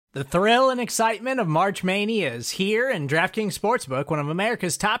The thrill and excitement of March Mania is here, and DraftKings Sportsbook, one of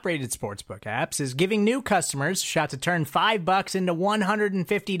America's top-rated sportsbook apps, is giving new customers a shot to turn $5 into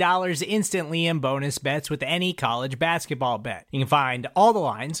 $150 instantly in bonus bets with any college basketball bet. You can find all the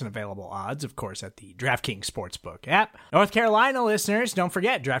lines and available odds, of course, at the DraftKings Sportsbook app. North Carolina listeners, don't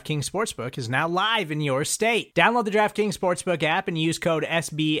forget, DraftKings Sportsbook is now live in your state. Download the DraftKings Sportsbook app and use code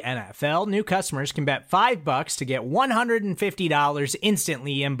SBNFL. New customers can bet $5 to get $150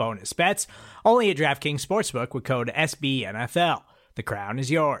 instantly in bonus bets, only at DraftKings Sportsbook with code SBNFL. The crown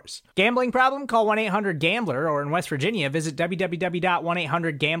is yours. Gambling problem? Call 1-800-GAMBLER, or in West Virginia, visit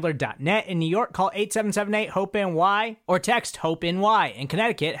www.1800gambler.net. In New York, call 877-8-HOPE-NY or text HOPE-NY. In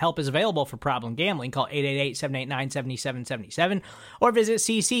Connecticut, help is available for problem gambling. Call 888-789-7777 or visit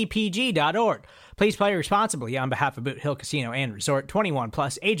ccpg.org. Please play responsibly on behalf of Boot Hill Casino and Resort. 21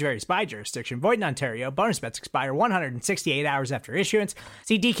 plus, age varies by jurisdiction. Void in Ontario. Bonus bets expire 168 hours after issuance.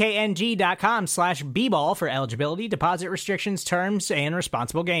 See dkng.com/bball for eligibility, deposit restrictions, terms, and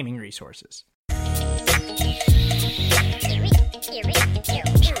responsible gaming resources.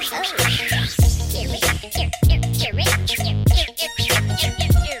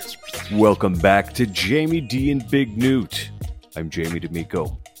 Welcome back to Jamie D and Big Newt. I'm Jamie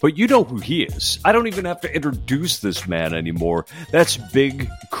D'Amico, but you know who he is. I don't even have to introduce this man anymore. That's Big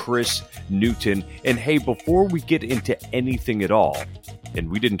Chris Newton. And hey, before we get into anything at all, and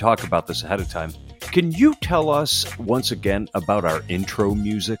we didn't talk about this ahead of time, can you tell us once again about our intro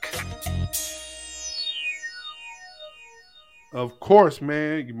music? Of course,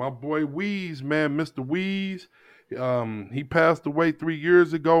 man. My boy Weeze, man, Mr. Weeze. He passed away 3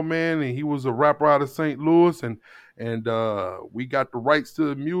 years ago, man, and he was a rapper out of St. Louis, and we got the rights to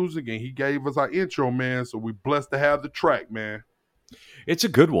the music, and he gave us our intro, man, so we're blessed to have the track, man. It's a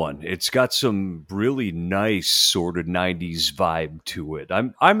good one. It's got some really nice sort of 90s vibe to it.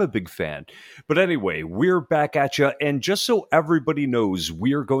 I'm a big fan. But anyway, we're back at you, and just so everybody knows,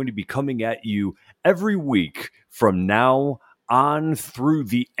 we are going to be coming at you every week from now on through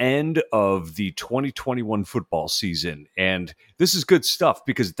the end of the 2021 football season. And this is good stuff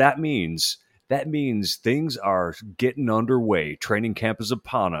because that means things are getting underway. Training camp is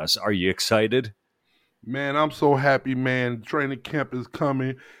upon us. Are you excited? Man, I'm so happy, man. Training camp is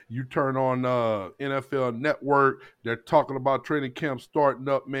coming. You turn on NFL Network, they're talking about training camp starting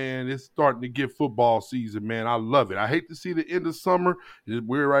up, man. It's starting to get football season, man. I love it. I hate to see the end of summer.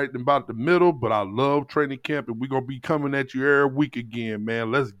 We're right about the middle, but I love training camp, and we're going to be coming at you every week again,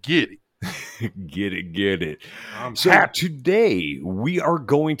 man. Let's get it. Get it. I'm So happy. today we are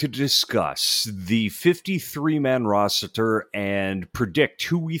going to discuss the 53-man roster and predict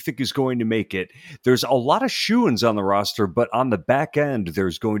who we think is going to make it. There's a lot of shoo-ins on the roster, but on the back end,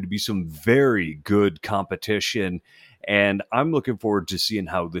 there's going to be some very good competition, and I'm looking forward to seeing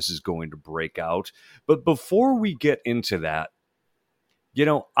how this is going to break out. But before we get into that, you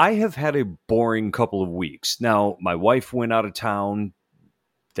know, I have had a boring couple of weeks. Now, my wife went out of town.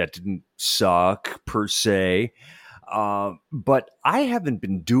 That didn't suck per se, but I haven't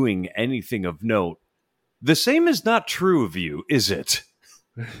been doing anything of note. The same is not true of you, is it?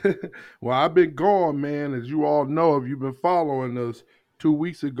 Well, I've been gone, man. As you all know, if you've been following us, 2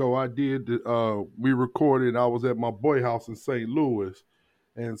 weeks ago, we recorded. I was at my boy house in St. Louis.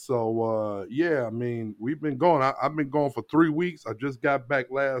 And so, yeah, I mean, we've been gone. I've been gone for 3 weeks. I just got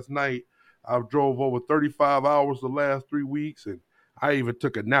back last night. I've drove over 35 hours the last 3 weeks, and I even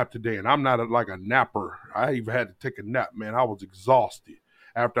took a nap today, and I'm not like a napper. I even had to take a nap, man. I was exhausted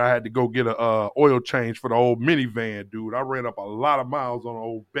after I had to go get a oil change for the old minivan, dude. I ran up a lot of miles on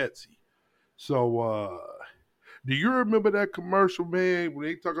old Betsy. So, do you remember that commercial, man, when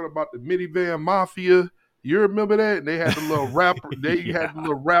they talking about the minivan mafia? You remember that? And they had the little rapper. Had the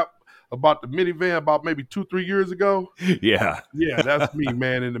little rap about the minivan about maybe 2-3 years ago. Yeah. Yeah, that's me,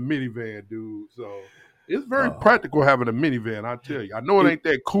 man, in the minivan, dude. So it's very practical having a minivan, I tell you. I know it ain't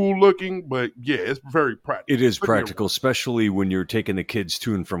that cool looking, but yeah, it's very practical. It is practical, especially when you're taking the kids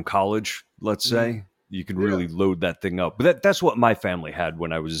to and from college, let's say. You can really load that thing up. But that's what my family had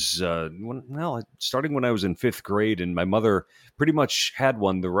when I was, starting when I was in 5th grade, and my mother pretty much had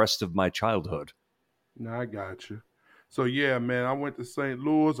one the rest of my childhood. No, I got you. So, yeah, man, I went to St.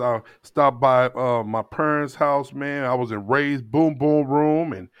 Louis. I stopped by my parents' house, man. I was in Ray's Boom Boom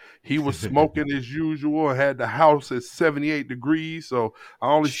Room, and he was smoking as usual and had the house at 78 degrees. So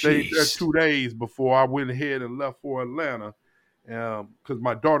I only stayed there 2 days before I went ahead and left for Atlanta because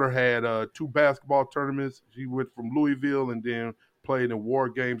my daughter had 2 basketball tournaments. She went from Louisville and then played in War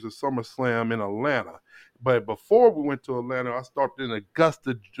Games at SummerSlam in Atlanta. But before we went to Atlanta, I stopped in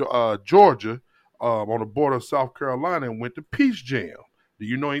Augusta, Georgia, on the border of South Carolina, and went to Peace Jam. Do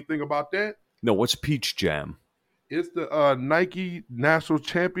you know anything about that? No, what's Peach Jam? It's the Nike National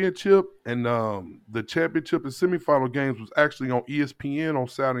Championship, and the championship and semifinal games was actually on ESPN on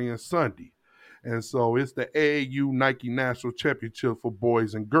Saturday and Sunday. And so it's the AAU Nike National Championship for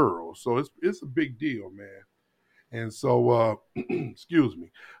boys and girls. So it's a big deal, man. And so, excuse me,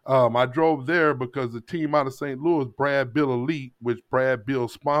 I drove there because the team out of St. Louis, Brad Bill Elite, which Brad Bill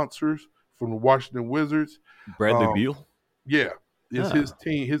sponsors from the Washington Wizards. Bradley Beal? Yeah, it's his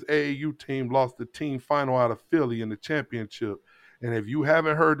team. His AAU team lost the team final out of Philly in the championship. And if you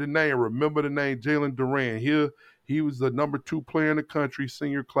haven't heard the name, remember the name Jalen Duran. He was the number 2 player in the country,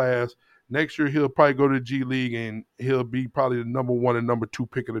 senior class. Next year, he'll probably go to the G League, and he'll be probably the number 1 and number 2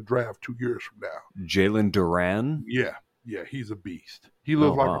 pick of the draft 2 years from now. Jalen Duran? Yeah, he's a beast. He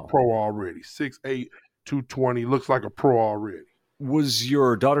looks like a pro already. 6'8", 220, looks like a pro already. Was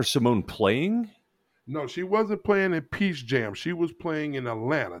your daughter Simone playing? No, she wasn't playing in Peach Jam. She was playing in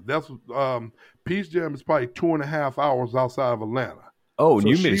Atlanta. That's Peach Jam is probably 2.5 hours outside of Atlanta. Oh, and so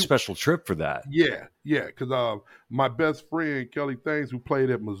you made a special trip for that. Yeah, because my best friend, Kelly Thames, who played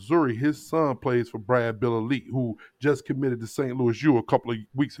at Missouri, his son plays for Brad Bill Elite, who just committed to St. Louis U a couple of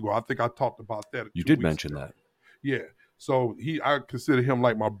weeks ago. I think I talked about that. You did mention that. Yeah. So I consider him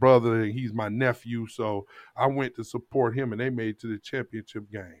like my brother, and he's my nephew. So I went to support him, and they made it to the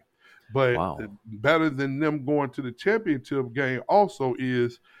championship game. But better than them going to the championship game also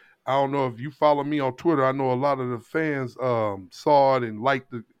is, I don't know if you follow me on Twitter. I know a lot of the fans saw it and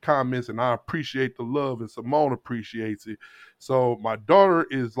liked the comments, and I appreciate the love, and Simone appreciates it. So my daughter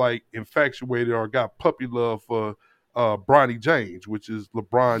is like infatuated or got puppy love for Bronny James, which is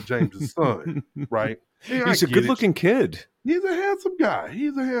LeBron James' son, right? And he's a good-looking kid. He's a handsome guy.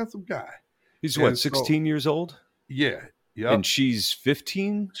 He's what, 16 years old? Yeah. Yep. And she's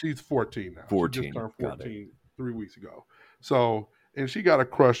 15? She's 14 now. 14. She just turned 14 3 weeks ago. So, and she got a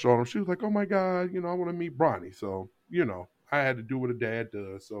crush on him. She was like, oh, my God, I want to meet Bronny. So, I had to do what a dad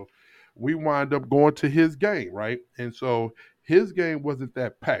does. So we wind up going to his game, right? And so his game wasn't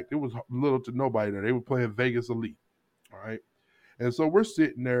that packed. It was little to nobody there. They were playing Vegas Elite, all right? And so we're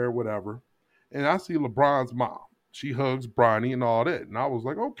sitting there, whatever, and I see LeBron's mom. She hugs Bronny and all that. And I was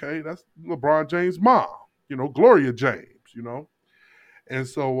like, okay, that's LeBron James' mom, Gloria James, And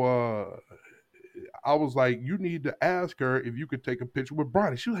so I was like, you need to ask her if you could take a picture with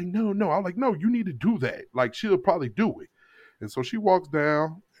Bronny. She was like, no. I was like, no, you need to do that. Like, she'll probably do it. And so she walks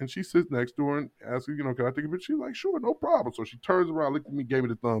down and she sits next to her and asks her, can I take a picture? She's like, sure, no problem. So she turns around, looked at me, gave me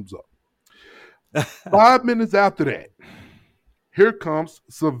the thumbs up. 5 minutes after that, here comes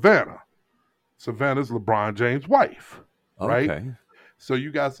Savannah. Savannah's LeBron James' wife, right? Okay. So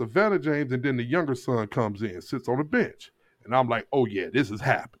you got Savannah James, and then the younger son comes in, sits on the bench. And I'm like, oh, yeah, this is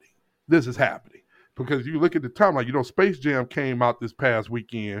happening. Because you look at the timeline, Space Jam came out this past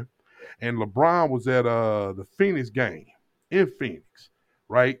weekend, and LeBron was at the Phoenix game in Phoenix,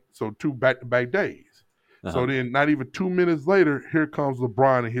 right? So 2 back-to-back days. Uh-huh. So then not even 2 minutes later, here comes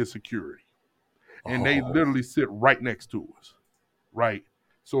LeBron and his security. And they literally sit right next to us, right?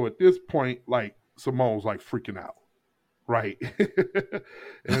 So at this point, like, Simone's like freaking out, right?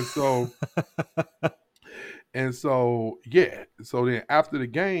 And so, yeah. So then after the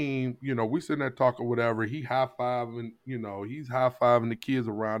game, we sitting there talking, whatever. He high-fiving, he's high-fiving the kids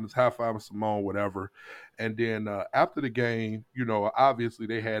around us, high-fiving Simone, whatever. And then after the game, obviously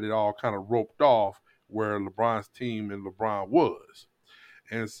they had it all kind of roped off where LeBron's team and LeBron was.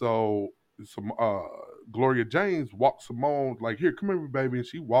 And so some Gloria James walked Simone, like, here, come here, baby. And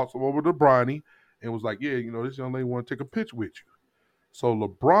she walks over to Bronny and was like, yeah, this young lady want to take a picture with you. So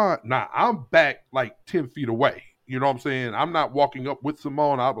LeBron, now I'm back like 10 feet away. You know what I'm saying? I'm not walking up with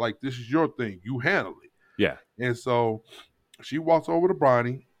Simone. I'm like, this is your thing. You handle it. Yeah. And so she walks over to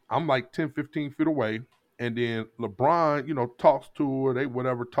Bronny. I'm like 10, 15 feet away. And then LeBron, talks to her. They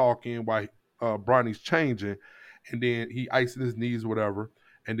whatever talking while Bronny's changing. And then he ices his knees, whatever.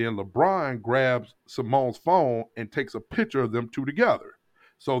 And then LeBron grabs Simone's phone and takes a picture of them two together.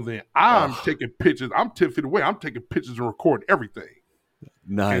 So then I'm taking pictures. I'm 10 feet away. I'm taking pictures and recording everything.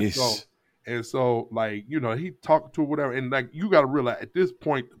 Nice. And so like, he talked to her, whatever. And like, you got to realize at this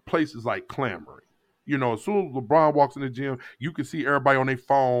point, the place is like clamoring. As soon as LeBron walks in the gym, you can see everybody on their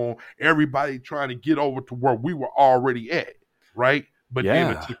phone, everybody trying to get over to where we were already at, right? But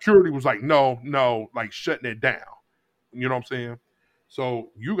then the security was like, no, like shutting it down. You know what I'm saying? So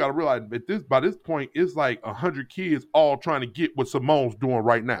you got to realize by this point, it's like 100 kids all trying to get what Simone's doing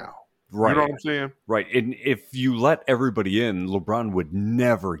right now. Right. You know what I'm saying? Right. And if you let everybody in, LeBron would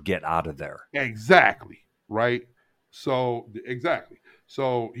never get out of there. Exactly. Right. So exactly.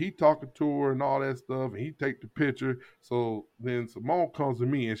 So he talking to her and all that stuff, and he take the picture. So then Simone comes to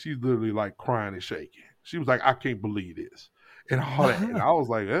me, and she's literally like crying and shaking. She was like, "I can't believe this," and all that. And I was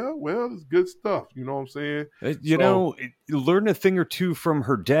like, well, it's good stuff. You know what I'm saying? So Learn a thing or two from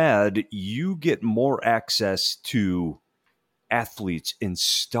her dad. You get more access to athletes and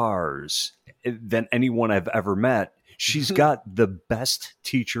stars than anyone I've ever met. She's got the best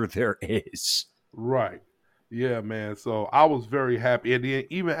teacher there is. right. Yeah, man. So I was very happy. And then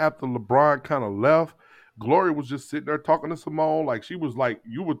even after LeBron kind of left, Glory was just sitting there talking to Simone. Like she was like,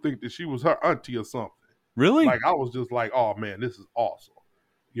 you would think that she was her auntie or something. Really? Like I was just like, oh man, this is awesome.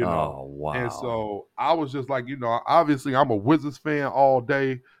 You know. Oh, wow. And so I was just like, obviously I'm a Wizards fan all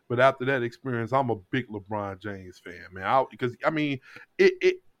day, but after that experience, I'm a big LeBron James fan, man. Because I mean,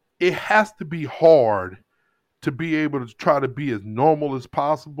 it has to be hard to be able to try to be as normal as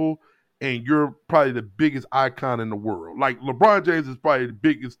possible, and you're probably the biggest icon in the world. Like LeBron James is probably the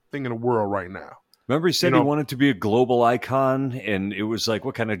biggest thing in the world right now. Remember he said he wanted to be a global icon, and it was like,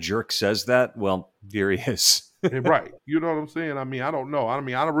 what kind of jerk says that? Well, here he is. Right. You know what I'm saying? I mean, I don't know. I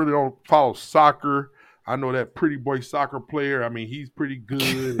mean, I really don't follow soccer. I know that pretty boy soccer player. I mean, he's pretty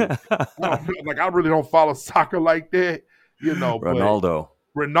good. I really don't follow soccer like that, Ronaldo.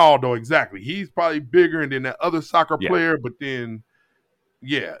 But Ronaldo, exactly. He's probably bigger than that other soccer player, but then,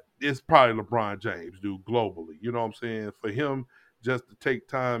 yeah, it's probably LeBron James, dude, globally. You know what I'm saying? For him just to take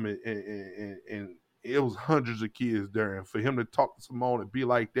time and it was hundreds of kids there, and for him to talk to Simone and be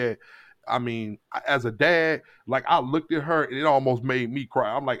like that, I mean, as a dad, like I looked at her and it almost made me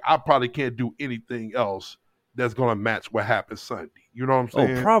cry. I'm like, I probably can't do anything else that's going to match what happened Sunday. You know what I'm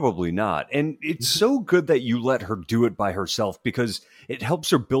saying? Oh, probably not. And it's so good that you let her do it by herself because it helps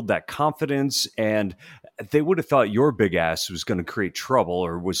her build that confidence. And they would have thought your big ass was going to create trouble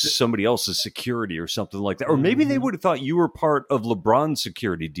or was somebody else's security or something like that. Or maybe they would have thought you were part of LeBron's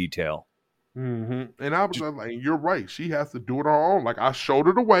security detail. Mm-hmm. And I was like, you're right. She has to do it on her own. Like I showed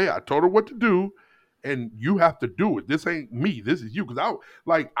her the way. I told her what to do. And you have to do it. This ain't me. This is you. Because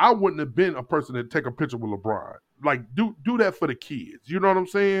I wouldn't have been a person to take a picture with LeBron. Like do that for the kids. You know what I'm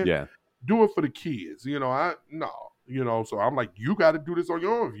saying? Yeah. Do it for the kids. So I'm like, you got to do this on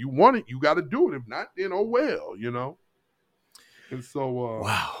your own. If you want it, you got to do it. If not, then oh well. And so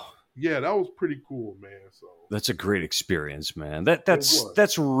wow. Yeah, that was pretty cool, man. So that's a great experience, man.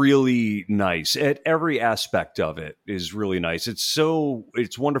 That's really nice. At every aspect of it is really nice. It's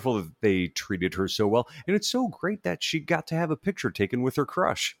wonderful that they treated her so well, and it's so great that she got to have a picture taken with her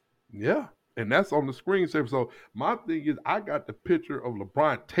crush. Yeah, and that's on the screensaver. So my thing is, I got the picture of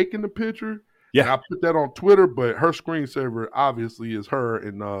LeBron taking the picture. Yeah, and I put that on Twitter, but her screensaver obviously is her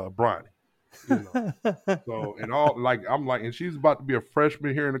and Bronny. So and and she's about to be a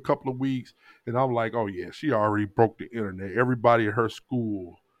freshman here in a couple of weeks, and I'm like, oh yeah, she already broke the internet. Everybody at her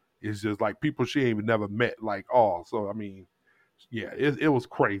school is just like people she ain't even never met. So I mean, yeah, it was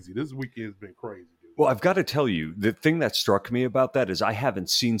crazy. This weekend's been crazy. Dude. Well, I've got to tell you, the thing that struck me about that is I haven't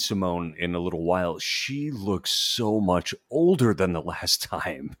seen Simone in a little while. She looks so much older than the last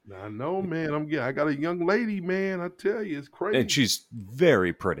time. I know, man. I got a young lady, man. I tell you, it's crazy, and she's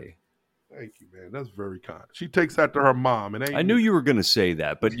very pretty. Thank you, man. That's very kind. She takes after her mom. I knew you were going to say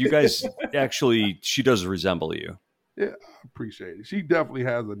that, but you guys actually, she does resemble you. Yeah, I appreciate it. She definitely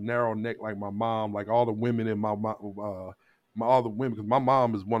has a narrow neck like my mom, like all the women in all the women, because my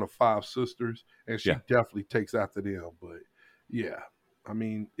mom is one of 5 sisters, and she definitely takes after them. But yeah, I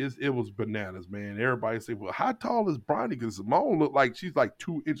mean, it was bananas, man. Everybody say, well, how tall is Bronny? Because Simone looked like she's like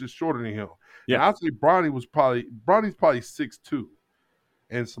 2 inches shorter than him. Yeah, and I say Bronny's probably 6'2".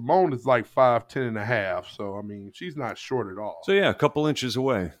 And Simone is like 5'10" and a half. So, I mean, she's not short at all. So, yeah, a couple inches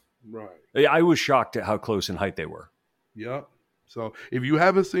away. Right. I was shocked at how close in height they were. Yep. So, if you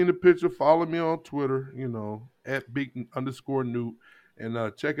haven't seen the picture, follow me on Twitter, at @big_Newt.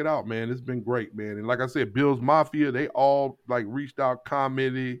 And check it out, man. It's been great, man. And like I said, Bills Mafia, they all like reached out,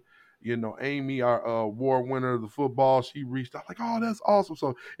 commented. Amy, our award winner of the football, she reached out like, oh, that's awesome.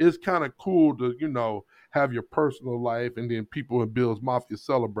 So, it's kind of cool to, have your personal life and then people in Bills Mafia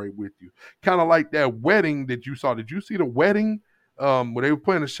celebrate with you. Kind of like that wedding that you saw. Did you see the wedding where they were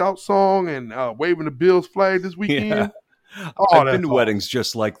playing a shout song and waving the Bills flag this weekend? Yeah. I've been to weddings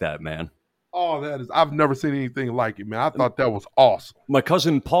just like that, man. Oh, I've never seen anything like it, man. I thought that was awesome. My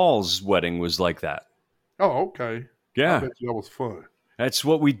cousin Paul's wedding was like that. Oh, okay. Yeah. I bet you that was fun. That's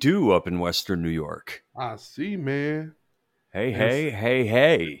what we do up in Western New York. I see, man.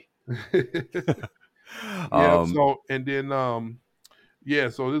 Hey.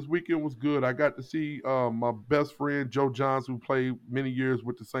 So this weekend was good. I got to see my best friend Joe Johns, who played many years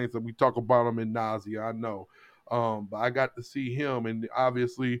with the Saints, and we talk about him in nausea. I know. But I got to see him, and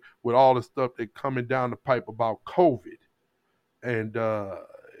obviously with all the stuff that coming down the pipe about COVID, and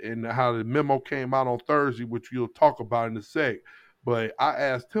how the memo came out on Thursday, which we'll talk about in a sec. But I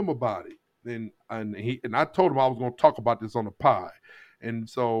asked him about it, and I told him I was going to talk about this on the pod, and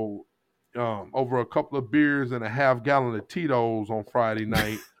so over a couple of beers and a half gallon of Tito's on Friday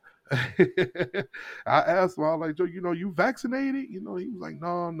night. I asked him, I was like, Joe, you vaccinated? He was like,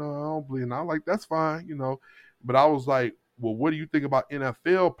 no, I don't believe. And I was like, that's fine, But I was like, well, what do you think about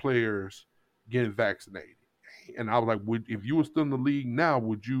NFL players getting vaccinated? And I was like, if you were still in the league now,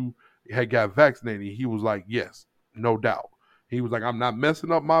 would you have got vaccinated? He was like, yes, no doubt. He was like, I'm not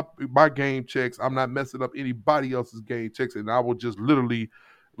messing up my game checks. I'm not messing up anybody else's game checks. And I would just literally,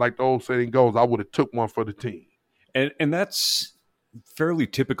 like the old saying goes, I would have took one for the team. And that's fairly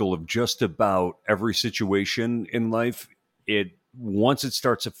typical of just about every situation in life. Once it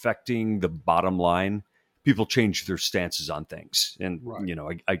starts affecting the bottom line, people change their stances on things, and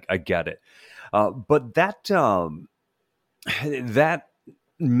right. I get it. But that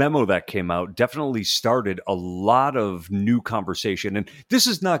memo that came out definitely started a lot of new conversation. And this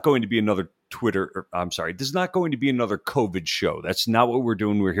is not going to be another this is not going to be another COVID show. That's not what we're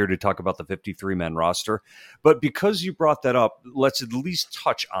doing. We're here to talk about the 53-man roster. But because you brought that up, let's at least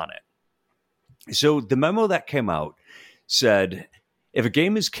touch on it. So the memo that came out said, if a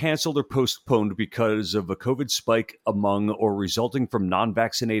game is canceled or postponed because of a COVID spike among or resulting from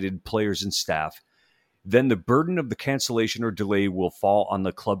non-vaccinated players and staff, then the burden of the cancellation or delay will fall on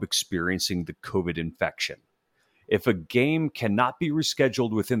the club experiencing the COVID infection. If a game cannot be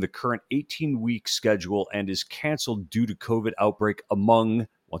rescheduled within the current 18-week schedule and is canceled due to COVID outbreak among,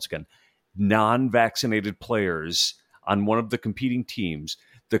 once again, non-vaccinated players on one of the competing teams,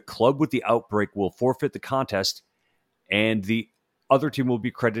 the club with the outbreak will forfeit the contest and the other team will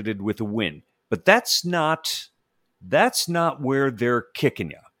be credited with a win. But that's not where they're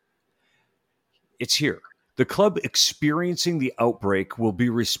kicking you. It's here. The club experiencing the outbreak will be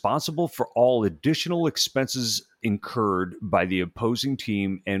responsible for all additional expenses incurred by the opposing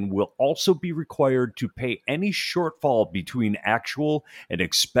team and will also be required to pay any shortfall between actual and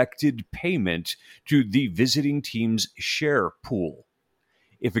expected payment to the visiting team's share pool.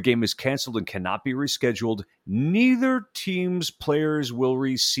 If a game is canceled and cannot be rescheduled, neither team's players will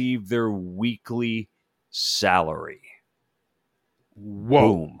receive their weekly salary. Whoa.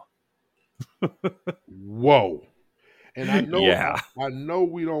 Boom. Whoa. And I know I know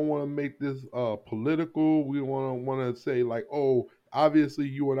we don't want to make this political. We want to say like, oh, obviously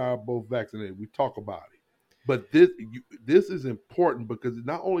you and I are both vaccinated. We talk about it. But this is important because it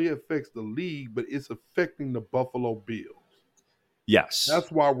not only affects the league, but it's affecting the Buffalo Bills. Yes.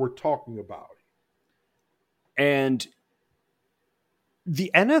 That's why we're talking about it. And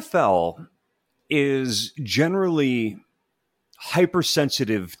the NFL is generally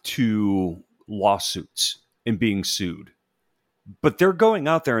hypersensitive to lawsuits and being sued. But they're going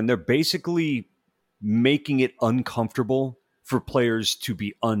out there and they're basically making it uncomfortable for players to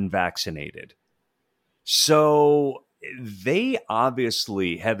be unvaccinated. So they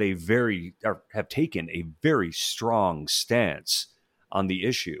obviously have taken a very strong stance on the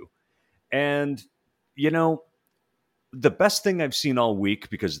issue. And, the best thing I've seen all week,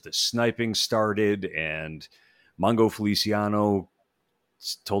 because the sniping started and Mongo Feliciano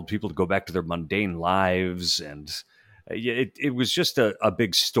told people to go back to their mundane lives, and it was just a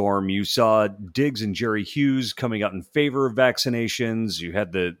big storm. You saw Diggs and Jerry Hughes coming out in favor of vaccinations. You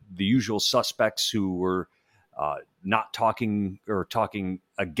had the usual suspects who were not talking or talking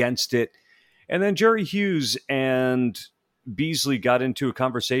against it. And then Jerry Hughes and Beasley got into a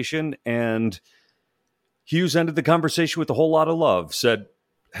conversation, and Hughes ended the conversation with a whole lot of love, said,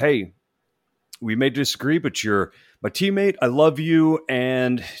 hey, we may disagree, but you're my teammate. I love you,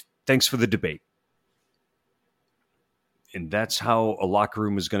 and thanks for the debate. And that's how a locker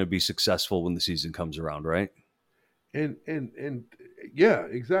room is going to be successful when the season comes around, right? And yeah,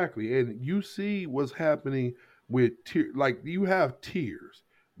 exactly. And you see what's happening with like you have tiers.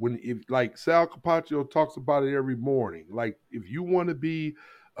 Like Sal Capaccio talks about it every morning. Like if you want to be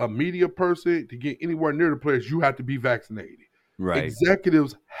a media person to get anywhere near the players, you have to be vaccinated. Right.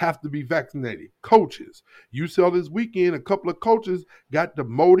 Executives have to be vaccinated. Coaches. You saw this weekend, a couple of coaches got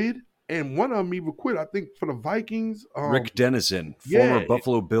demoted, and one of them even quit, I think, for the Vikings. Rick Dennison, former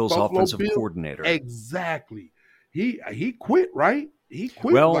Buffalo Bills offensive coordinator. Exactly. He quit, right? He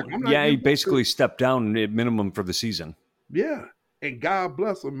quit. Well, he basically stepped down at minimum for the season. Yeah. And God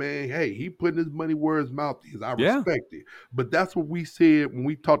bless him, man. Hey, he putting his money where his mouth is. I respect it. But that's what we said when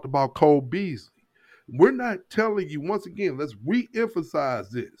we talked about Cole Beasley. We're not telling you, once again, let's re-emphasize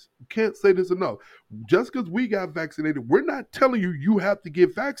this. You can't say this enough. Just because we got vaccinated, we're not telling you you have to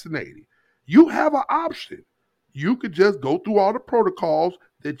get vaccinated. You have an option. You could just go through all the protocols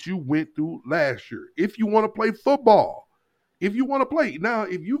that you went through last year. If you want to play football, if you want to play. Now,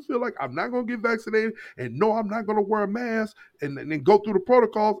 if you feel like I'm not going to get vaccinated and no, I'm not going to wear a mask and then go through the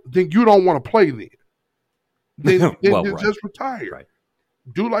protocols, then you don't want to play then. Then Right. just retire. Right.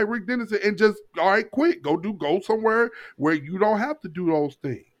 Do like Rick Dennis said and just, all right, quit. Go somewhere where you don't have to do those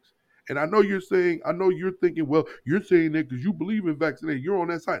things. And I know you're thinking, well, you're saying that because you believe in vaccination, you're on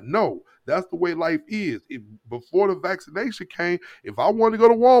that side. No, that's the way life is. Before the vaccination came, if I want to go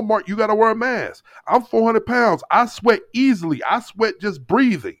to Walmart, you got to wear a mask. I'm 400 pounds. I sweat easily. I sweat just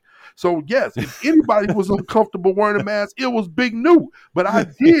breathing. So, yes, if anybody was uncomfortable wearing a mask, it was Big Newt. But I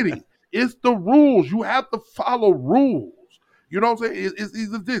did it. It's the rules. You have to follow rules. You know what I'm saying? It's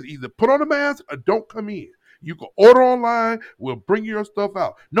either this. Either put on a mask or don't come in. You can order online. We'll bring your stuff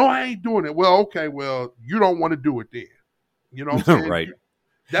out. No, I ain't doing it. Well, okay. Well, you don't want to do it then. You know what I'm saying? Right.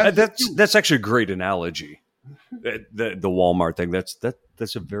 That's actually a great analogy. The Walmart thing.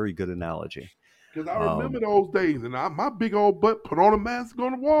 That's a very good analogy. Because I remember those days, and my big old butt put on a mask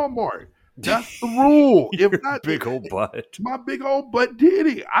going to Walmart. That's the rule. If not, big old butt. My big old butt did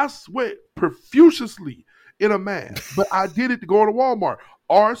it. I sweat profusely in a mask, but I did it to go to Walmart.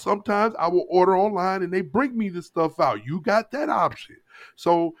 Or sometimes I will order online and they bring me the stuff out. You got that option.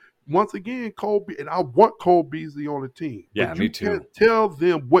 So once again, and I want Cole Beasley on the team. Yeah, me too. You can't tell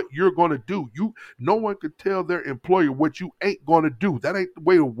them what you're going to do. No one could tell their employer what you ain't going to do. That ain't the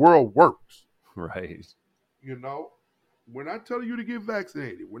way the world works. Right. You know, we're not telling you to get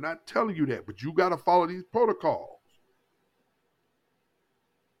vaccinated. We're not telling you that, but you got to follow these protocols.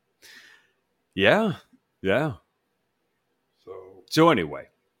 Yeah. So anyway.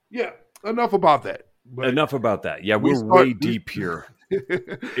 Yeah, enough about that. Yeah, we're way deep here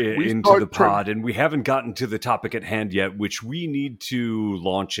into the pod, and we haven't gotten to the topic at hand yet, which we need to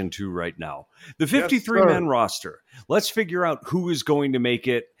launch into right now. The 53-man roster. Let's figure out who is going to make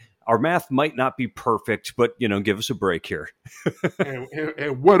it. Our math might not be perfect, but, give us a break here.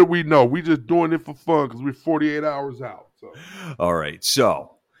 and what do we know? We just doing it for fun because we're 48 hours out. So. All right,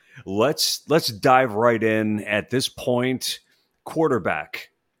 so let's dive right in at this point. Quarterback.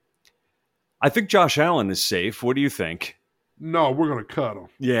 I think Josh Allen is safe. What do you think? No, we're going to cut him.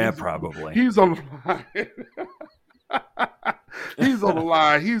 Yeah, probably. He's on the line. He's on the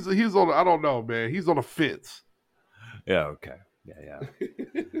line. He's on the, I don't know, man. He's on the fence. Yeah, okay. Yeah.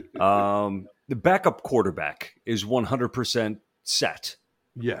 The backup quarterback is 100% set.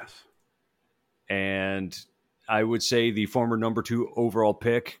 Yes. And I would say the former number 2 overall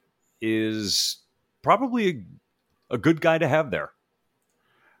pick is probably a good guy to have there.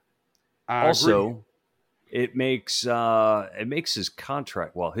 I agree. It makes his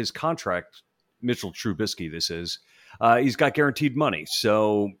contract. Well, his contract, Mitchell Trubisky. This is he's got guaranteed money,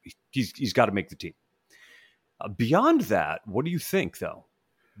 so he's got to make the team. Beyond that, what do you think, though?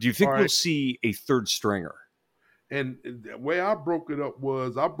 Do you think we'll see a third stringer? And the way I broke it up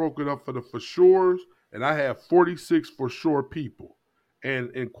was I broke it up for the for sures, and I have 46 for sure people.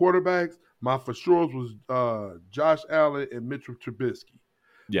 And in quarterbacks, my for sures was Josh Allen and Mitchell Trubisky.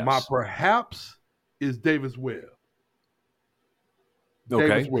 Yes. My perhaps is Davis Webb. Okay.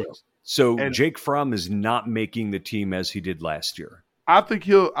 Davis Webb. So Jake Fromm is not making the team as he did last year. I think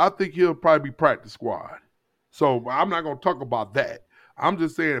he'll probably be practice squad. So I'm not going to talk about that. I'm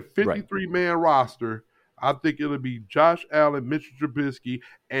just saying 53-man roster. I think it'll be Josh Allen, Mitchell Trubisky,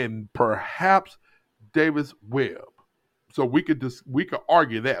 and perhaps Davis Webb. So we could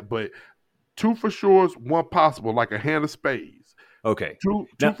argue that, but 2 for sures, 1 possible, like a hand of spades. Okay. Two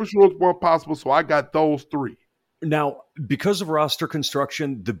for sures, 1 possible. So I got those 3. Now, because of roster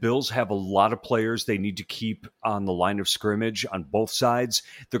construction, the Bills have a lot of players they need to keep on the line of scrimmage on both sides.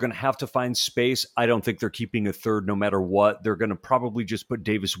 They're going to have to find space. I don't think they're keeping a third no matter what. They're going to probably just put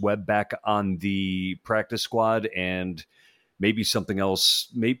Davis Webb back on the practice squad and maybe something else,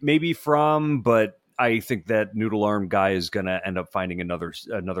 maybe Fromm, but I think that noodle arm guy is going to end up finding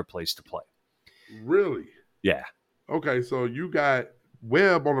another place to play. Really? Yeah. Okay, so you got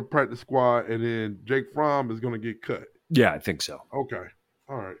Webb on the practice squad, and then Jake Fromm is going to get cut. Yeah, I think so. Okay.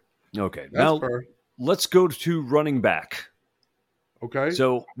 All right. Okay. That's now, fair. Let's go to running back. Okay.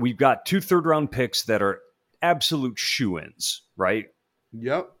 So we've got 2 third-round picks that are absolute shoo-ins, right?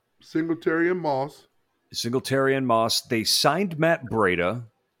 Yep. Singletary and Moss. They signed Matt Breida,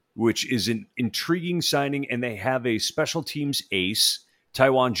 which is an intriguing signing, and they have a special teams ace,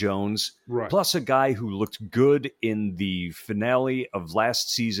 Tywan Jones, plus a guy who looked good in the finale of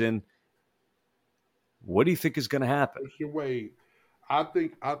last season. What do you think is going to happen? Christian Wade. I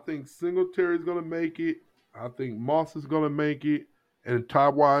think Singletary's gonna make it. I think Moss is gonna make it, and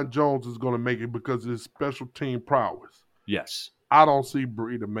Tywan Jones is gonna make it because of his special team prowess. Yes. I don't see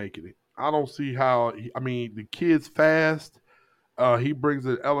Breida making it. I don't see how. The kid's fast. He brings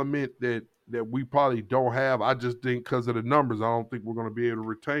an element that we probably don't have. I just think because of the numbers, I don't think we're going to be able to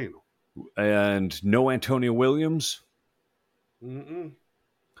retain him. And no Antonio Williams? Mm-mm.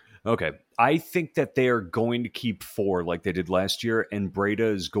 Okay. I think that they are going to keep 4 like they did last year, and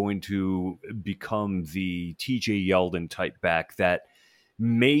Breida is going to become the TJ Yeldon type back that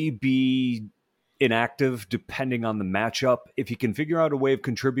may be inactive depending on the matchup. If he can figure out a way of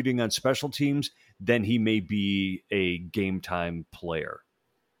contributing on special teams, then he may be a game time player.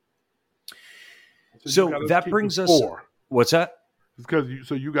 So that brings us 4. What's that? It's because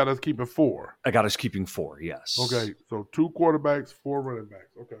you got us keeping 4. I got us keeping 4, yes. Okay, so 2 quarterbacks, 4 running backs.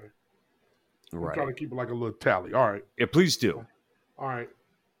 Okay. I'm Right. trying to keep it like a little tally. All right. Yeah, please do. All right.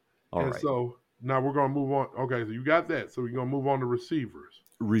 All and right. So now we're going to move on. Okay, so you got that. So we're going to move on to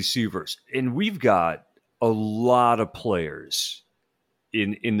receivers. And we've got a lot of players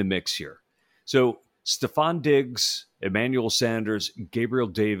in the mix here. So Stephon Diggs, Emmanuel Sanders, Gabriel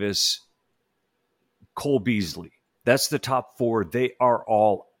Davis, Cole Beasley. That's the top 4. They are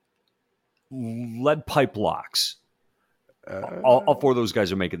all lead pipe locks. All 4 of those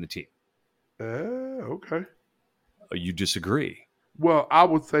guys are making the team. Okay. You disagree? Well, I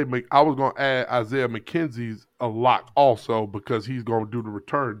would say I was going to add Isaiah McKenzie's a lock also because he's going to do the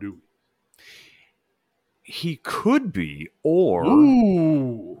return duty. He could be, or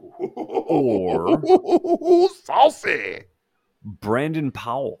saucy. Brandon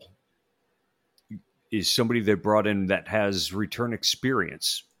Powell is somebody they brought in that has return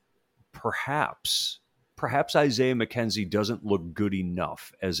experience. Perhaps Isaiah McKenzie doesn't look good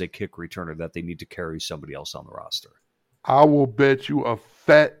enough as a kick returner that they need to carry somebody else on the roster. I will bet you a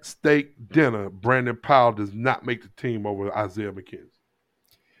fat steak dinner Brandon Powell does not make the team over Isaiah McKenzie.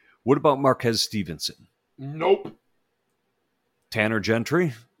 What about Marquez Stevenson? Nope. Tanner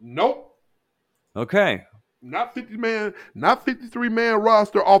Gentry? Nope. Okay. Not 53-man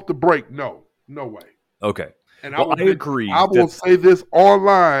roster off the break. No way. Okay. And I agree. I will say this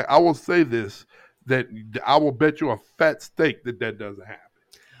online. I will say this, that I will bet you a fat steak that doesn't happen.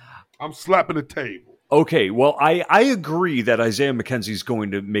 I'm slapping the table. Okay, well, I agree that Isaiah McKenzie is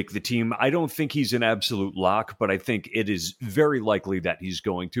going to make the team. I don't think he's an absolute lock, but I think it is very likely that he's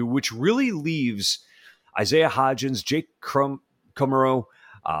going to, which really leaves Isaiah Hodgins, Jake Kummerow,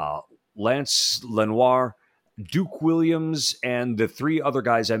 Lance Lenoir, Duke Williams, and the 3 other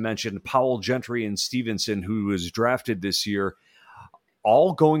guys I mentioned, Powell, Gentry, and Stevenson, who was drafted this year,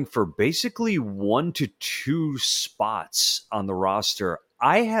 all going for basically 1 to 2 spots on the roster.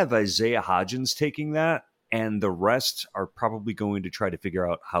 I have Isaiah Hodgins taking that, and the rest are probably going to try to figure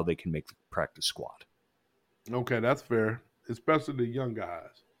out how they can make the practice squad. Okay, that's fair, especially the young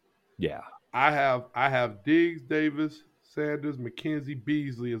guys. Yeah. I have Diggs, Davis, Sanders, McKenzie,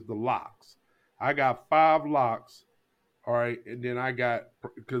 Beasley as the locks. I got 5 locks. All right, and then I got,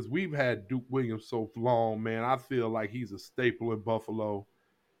 because we've had Duke Williams so long, man, I feel like he's a staple in Buffalo.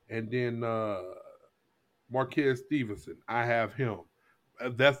 And then Marquez Stevenson, I have him.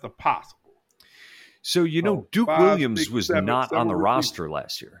 That's the possible. So, Duke Williams was not on the roster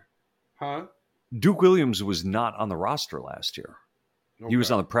last year. Huh? Duke Williams was not on the roster last year. Okay. He was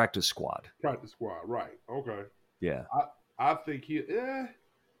on the practice squad. Practice squad, right. Okay. Yeah. I think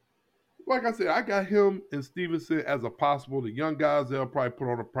like I said, I got him and Stevenson as a possible. The young guys, they'll probably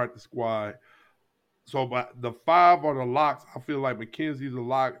put on a practice squad. So, but the 5 are the locks. I feel like McKenzie's a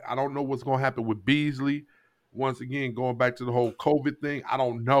lock. I don't know what's going to happen with Beasley. Once again, going back to the whole COVID thing, I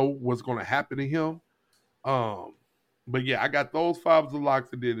don't know what's going to happen to him. But yeah, I got those 5 as the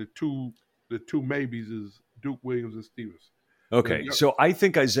locks, and then the two maybes is Duke Williams and Stevenson. Okay, so I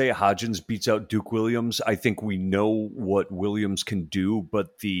think Isaiah Hodgins beats out Duke Williams. I think we know what Williams can do,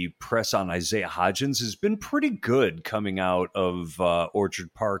 but the press on Isaiah Hodgins has been pretty good coming out of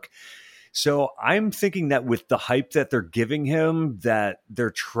Orchard Park. So I'm thinking that with the hype that they're giving him, that they're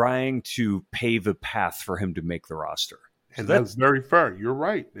trying to pave a path for him to make the roster. And that's very fair. You're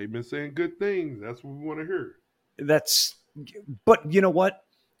right. They've been saying good things. That's what we want to hear. But you know what?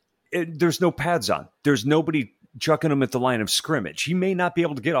 There's no pads on. There's nobody chucking him at the line of scrimmage. He may not be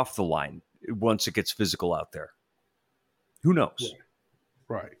able to get off the line once it gets physical out there. Who knows?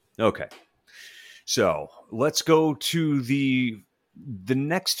 Right. Okay. So let's go to the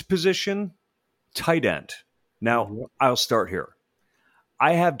next position, tight end. Now, I'll start here.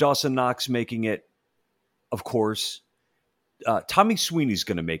 I have Dawson Knox making it, of course. Tommy Sweeney's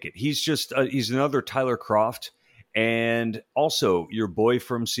going to make it. He's another Tyler Croft, and also your boy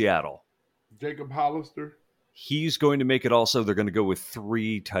from Seattle, Jacob Hollister. He's going to make it also. They're going to go with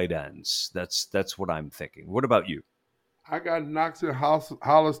 3 tight ends. That's what I'm thinking. What about you? I got Knox and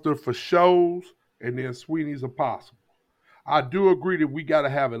Hollister for shows, and then Sweeney's a possible. I do agree that we got to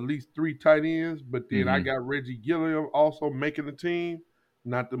have at least 3 tight ends, but then I got Reggie Gilliam also making the team,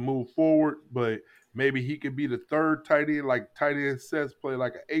 not to move forward, but maybe he could be the 3rd tight end, like tight end sets play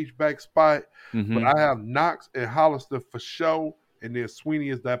like an H-back spot. But I have Knox and Hollister for show, and then Sweeney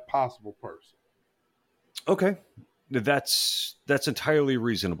is that possible person. Okay. That's entirely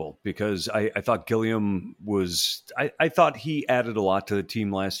reasonable because I thought Gilliam was I thought he added a lot to the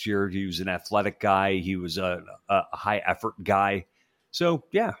team last year. He was an athletic guy. He was a high effort guy. So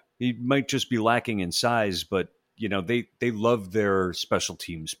yeah, he might just be lacking in size, but they love their special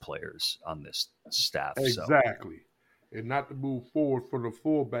teams players on this staff. Exactly. So. And not to move forward for the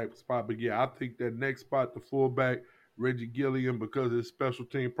fullback spot, but yeah, I think that next spot, the fullback, Reggie Gilliam, because of his special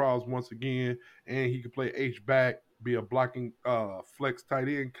team problems once again, and he can play H-back, be a blocking flex tight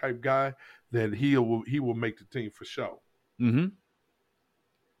end type guy, that he will make the team for sure. Now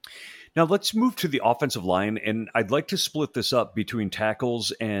let's move to the offensive line, and I'd like to split this up between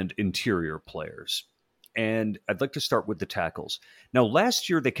tackles and interior players. And I'd like to start with the tackles. Now last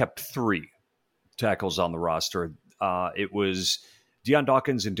year they kept 3 tackles on the roster. It was Deion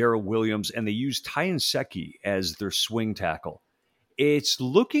Dawkins and Darrell Williams, and they used Ty Nsekhe as their swing tackle. It's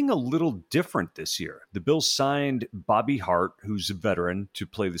looking a little different this year. The Bills signed Bobby Hart, who's a veteran, to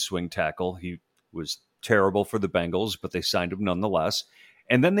play the swing tackle. He was terrible for the Bengals, but they signed him nonetheless.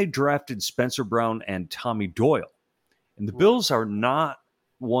 And then they drafted Spencer Brown and Tommy Doyle. And the Bills are not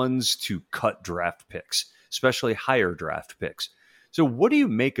ones to cut draft picks, especially higher draft picks. So what do you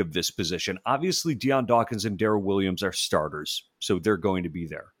make of this position? Obviously, Deion Dawkins and Darrell Williams are starters, so they're going to be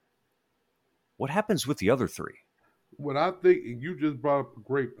there. What happens with the other 3? What I think, and you just brought up a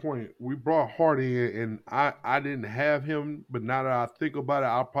great point. We brought Hart in, and I didn't have him, but now that I think about it,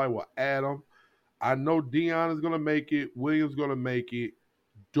 I probably will add him. I know Deion is going to make it. Williams is going to make it.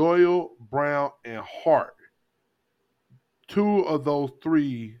 Doyle, Brown, and Hart. 2 of those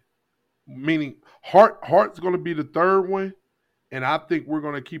 3, meaning Hart's going to be the 3rd one, and I think we're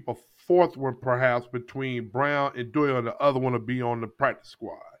going to keep a 4th one perhaps between Brown and Doyle, and the other one will be on the practice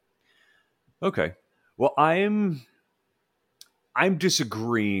squad. Okay. Well, I'm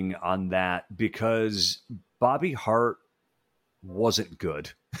disagreeing on that because Bobby Hart wasn't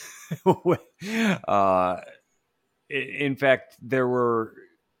good. In fact, there were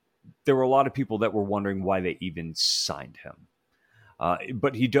a lot of people that were wondering why they even signed him.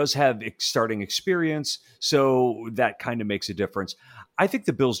 But he does have starting experience, so that kind of makes a difference. I think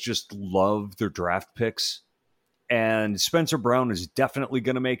the Bills just love their draft picks, and Spencer Brown is definitely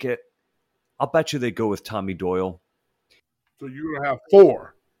going to make it. I'll bet you they go with Tommy Doyle. So you're going to have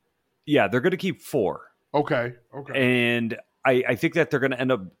 4? Yeah, they're going to keep 4. Okay. And I think that they're going to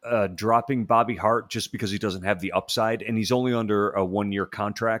end up dropping Bobby Hart just because he doesn't have the upside, and he's only under a 1-year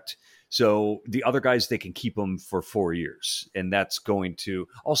contract. So the other guys, they can keep them for 4 years, and that's going to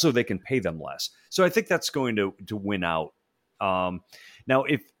 – also they can pay them less. So I think that's going to win out. Now,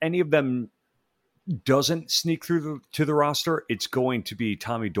 if any of them doesn't sneak through to the roster, it's going to be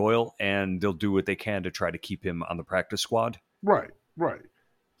Tommy Doyle, and they'll do what they can to try to keep him on the practice squad. Right.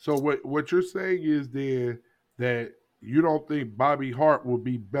 So what you're saying is then that you don't think Bobby Hart will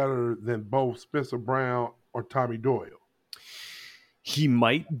be better than both Spencer Brown or Tommy Doyle? He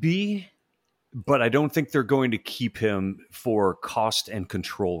might be, but I don't think they're going to keep him for cost and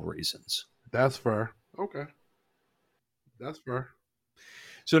control reasons. That's fair. Okay. That's fair.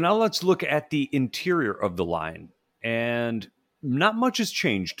 So now let's look at the interior of the line, and not much has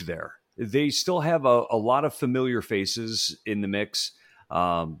changed there. They still have a lot of familiar faces in the mix.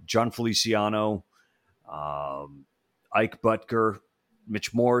 John Feliciano, Ike Butker,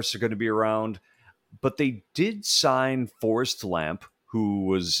 Mitch Morse are going to be around. But they did sign Forrest Lamp, who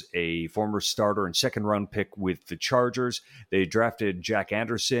was a former starter and second-round pick with the Chargers. They drafted Jack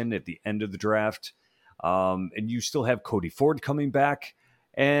Anderson at the end of the draft. And you still have Cody Ford coming back.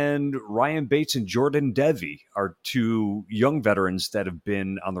 And Ryan Bates and Jordan Devey are 2 young veterans that have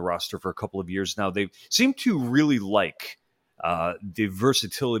been on the roster for a couple of years now. They seem to really like the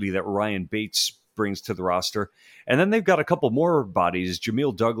versatility that Ryan Bates brings to the roster. And then they've got a couple more bodies,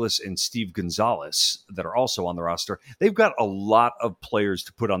 Jamil Douglas and Steve Gonzalez, that are also on the roster. They've got a lot of players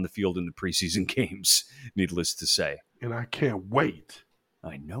to put on the field in the preseason games, needless to say. And I can't wait.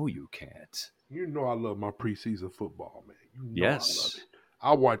 I know you can't. You know I love my preseason football, man. You know yes. I love it.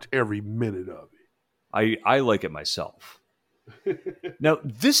 I watch every minute of it. I like it myself. Now,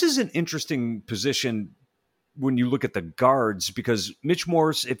 this is an interesting position when you look at the guards, because Mitch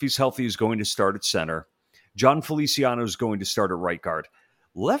Morse, if he's healthy, is going to start at center. John Feliciano is going to start at right guard.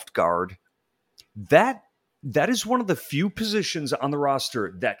 Left guard, that is one of the few positions on the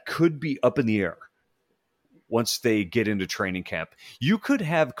roster that could be up in the air once they get into training camp. You could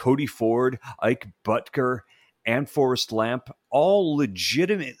have Cody Ford, Ike Butker, and Forrest Lamp all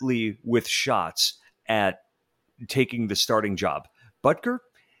legitimately with shots at taking the starting job. Butker,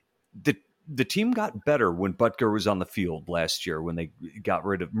 the team got better when Butker was on the field last year, when they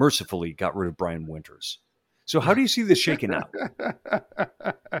mercifully got rid of Brian Winters. So how do you see this shaking out?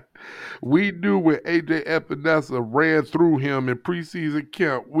 We knew when AJ Epinesa ran through him in preseason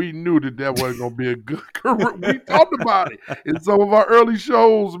camp, we knew that wasn't going to be a good career. We talked about it in some of our early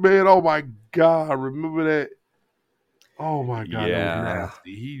shows, man. Oh, my God. Remember that? Oh, my God. Yeah. That was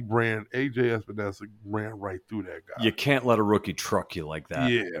nasty. AJ Epinesa ran right through that guy. You can't let a rookie truck you like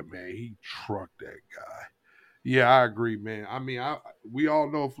that. Yeah, man. He trucked that guy. Yeah, I agree, man. I mean, we all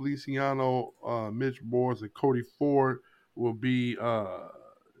know Feliciano, Mitch Morse, and Cody Ford will be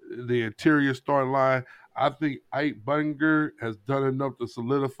the interior starting line. I think Ike Bunger has done enough to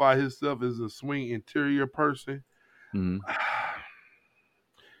solidify himself as a swing interior person. Mm-hmm.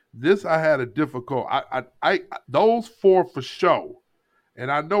 This I had a difficult. I those four for sure,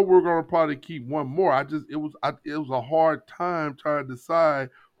 and I know we're gonna probably keep one more. It was a hard time trying to decide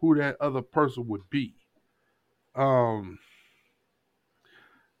who that other person would be. I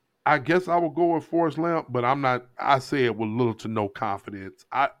guess I will go with Forrest Lamp, but I'm not. I say it with little to no confidence.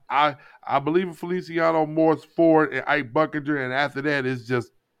 I believe in Feliciano, Morse, Ford, and Ike Buckinger, and after that, it's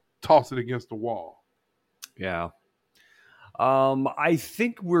just toss it against the wall. Yeah. I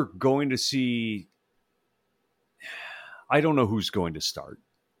think we're going to see. I don't know who's going to start,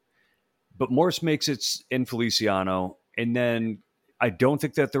 but Morse makes it in Feliciano, and then I don't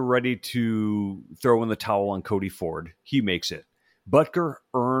think that they're ready to throw in the towel on Cody Ford. He makes it. Butker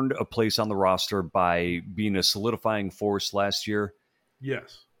earned a place on the roster by being a solidifying force last year.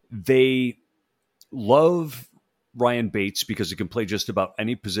 Yes. They love Ryan Bates because he can play just about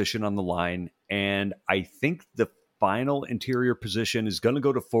any position on the line. And I think the final interior position is going to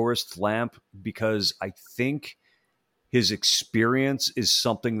go to Forrest Lamp because I think his experience is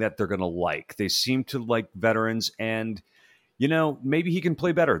something that they're going to like. They seem to like veterans, and maybe he can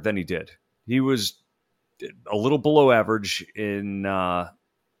play better than he did. He was a little below average in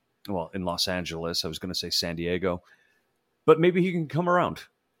Los Angeles. I was going to say San Diego, but maybe he can come around.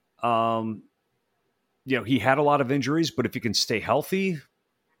 He had a lot of injuries, but if he can stay healthy,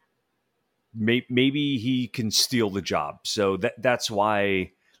 maybe he can steal the job. So that's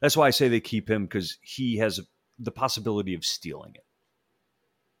why I say they keep him, because he has the possibility of stealing it.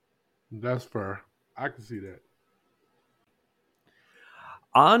 That's fair. I can see that.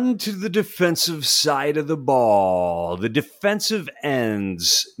 On to the defensive side of the ball, the defensive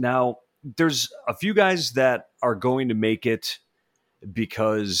ends. Now, there's a few guys that are going to make it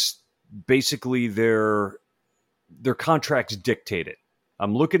because basically their contracts dictate it.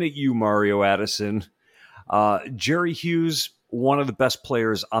 I'm looking at you, Mario Addison. Jerry Hughes, one of the best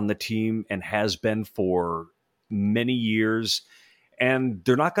players on the team and has been for many years. And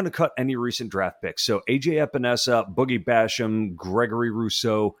they're not going to cut any recent draft picks. So AJ Epinesa, Boogie Basham, Gregory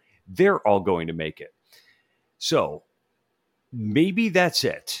Rousseau, they're all going to make it. So maybe that's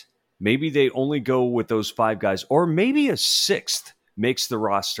it. Maybe they only go with those five guys, or maybe a sixth makes the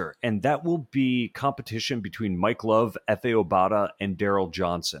roster. And that will be competition between Mike Love, Efe Obata, and Daryl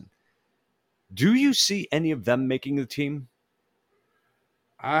Johnson. Do you see any of them making the team?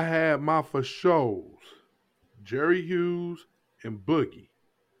 I had my for shows, Jerry Hughes and Boogie.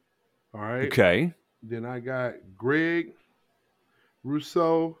 All right. Okay. Then I got Greg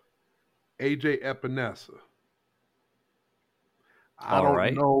Rousseau, AJ Epinesa. I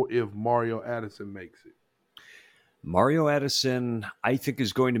don't know if Mario Addison makes it. Mario Addison, I think,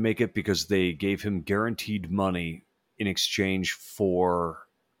 is going to make it because they gave him guaranteed money in exchange for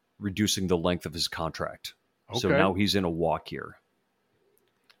reducing the length of his contract. Okay. So now he's in a walk year.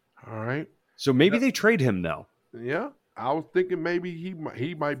 All right. So maybe they trade him now. Yeah. I was thinking maybe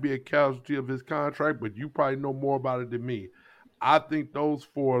he might be a casualty of his contract, but you probably know more about it than me. I think those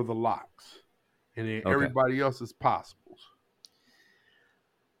four are the locks, and then everybody else is possibles.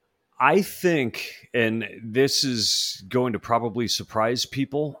 I think, and this is going to probably surprise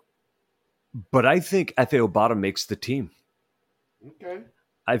people, but I think Efe Obata makes the team. Okay.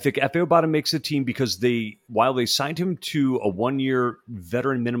 I think Efe Obata makes the team because while they signed him to a 1-year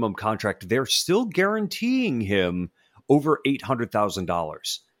veteran minimum contract, they're still guaranteeing him over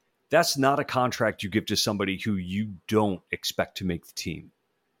 $800,000. That's not a contract you give to somebody who you don't expect to make the team.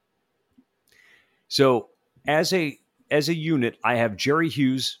 So as a unit, I have Jerry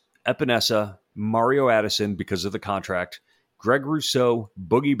Hughes, Epinesa, Mario Addison because of the contract, Greg Rousseau,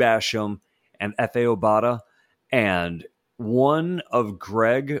 Boogie Basham, and Efe Obata. And one of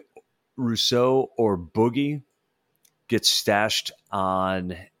Greg Rousseau or Boogie gets stashed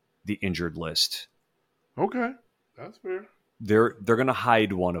on the injured list. Okay, that's fair. They're going to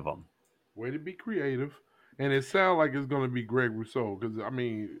hide one of them. Way to be creative. And it sounds like it's going to be Greg Rousseau because, I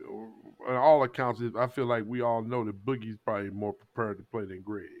mean, on all accounts, I feel like we all know that Boogie's probably more prepared to play than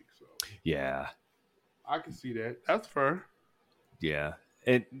Greg. So Yeah. I can see that. That's fair. Yeah.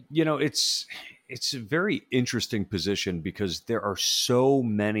 And, you know, it's a very interesting position because there are so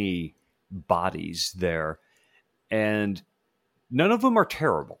many bodies there and none of them are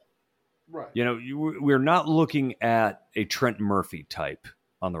terrible. Right. You know, we're not looking at a Trent Murphy type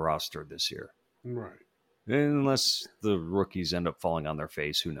on the roster this year. Right. Unless the rookies end up falling on their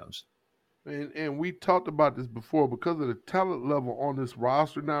face, who knows? And we talked about this before because of the talent level on this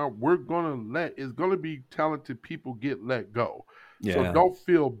roster now, it's gonna be talented people get let go. Yeah. So don't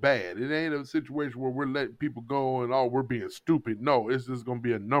feel bad. It ain't a situation where we're letting people go and we're being stupid. No, it's just gonna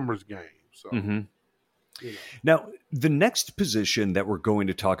be a numbers game. So you know. Now, the next position that we're going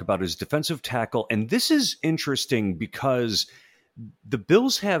to talk about is defensive tackle, and this is interesting because the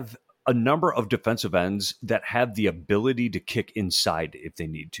Bills have a number of defensive ends that have the ability to kick inside if they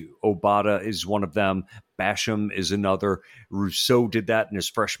need to. Obata is one of them. Basham is another. Rousseau did that in his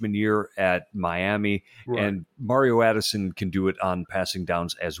freshman year at Miami. Right. And Mario Addison can do it on passing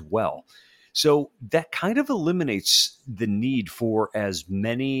downs as well. So that kind of eliminates the need for as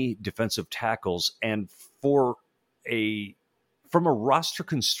many defensive tackles. And from a roster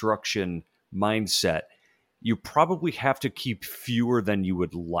construction mindset, you probably have to keep fewer than you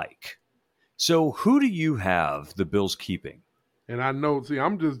would like. So who do you have the Bills keeping? And I know,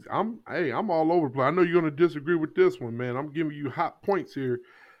 I'm all over the place. I know you're going to disagree with this one, man. I'm giving you hot points here.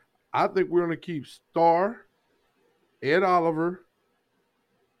 I think we're going to keep Starr, Ed Oliver,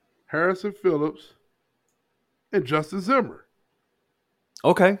 Harrison Phillips, and Justin Zimmer.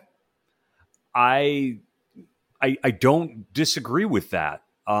 Okay. I don't disagree with that.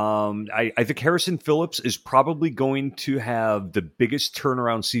 I think Harrison Phillips is probably going to have the biggest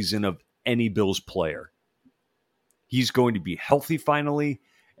turnaround season of any Bills player. He's going to be healthy finally,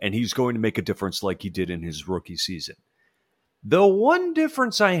 and he's going to make a difference like he did in his rookie season. The one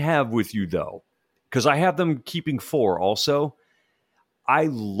difference I have with you, though, because I have them keeping 4 also, I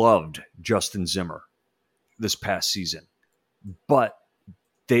loved Justin Zimmer this past season, but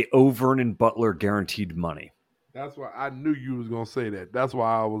they owe Vernon Butler guaranteed money. That's why I knew you was going to say that. That's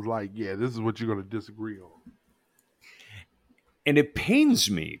why I was like, yeah, this is what you're going to disagree on. And it pains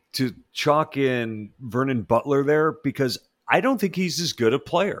me to chalk in Vernon Butler there because I don't think he's as good a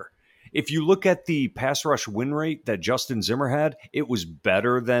player. If you look at the pass rush win rate that Justin Zimmer had, it was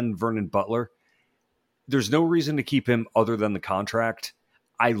better than Vernon Butler. There's no reason to keep him other than the contract.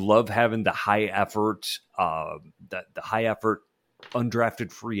 I love having the high effort,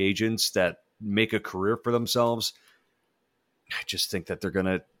 undrafted free agents that make a career for themselves. I just think that they're going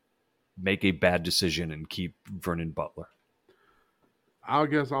to make a bad decision and keep Vernon Butler. I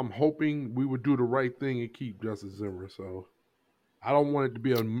guess I'm hoping we would do the right thing and keep Justin Zimmer. So I don't want it to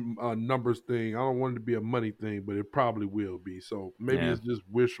be a numbers thing. I don't want it to be a money thing, but it probably will be. So maybe it's just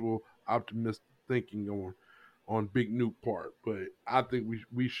wishful optimistic thinking on Big Newt part. But I think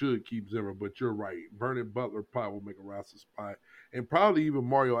we should keep Zimmer. But you're right. Vernon Butler probably will make a roster spot, and probably even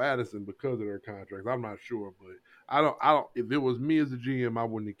Mario Addison because of their contracts. I'm not sure, but I don't. If it was me as a GM, I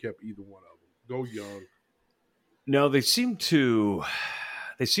wouldn't have kept either one of them. Go young. No, they seem to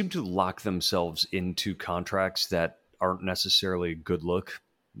lock themselves into contracts that aren't necessarily a good look,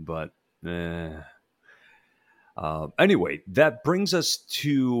 but anyway, that brings us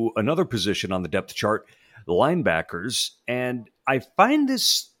to another position on the depth chart, the linebackers, and I find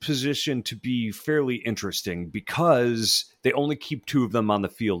this position to be fairly interesting because they only keep 2 of them on the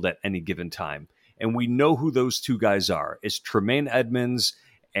field at any given time, and we know who those 2 guys are. It's Tremaine Edmonds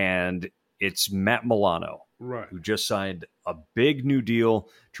and it's Matt Milano. Right. Who just signed a big new deal.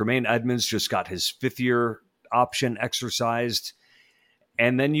 Tremaine Edmonds just got his 5th-year option exercised.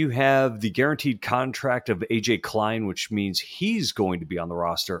 And then you have the guaranteed contract of A.J. Klein, which means he's going to be on the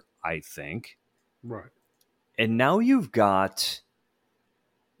roster, I think. Right. And now you've got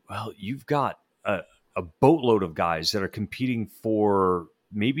a boatload of guys that are competing for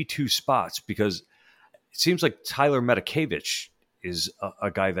maybe 2 spots because it seems like Tyler Medikevich is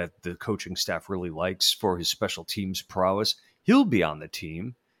a guy that the coaching staff really likes for his special teams prowess. He'll be on the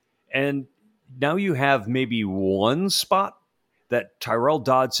team. And now you have maybe one spot that Tyrell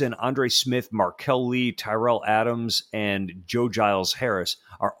Dodson, Andre Smith, Markel Lee, Tyrell Adams, and Joe Giles Harris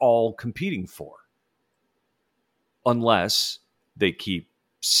are all competing for. Unless they keep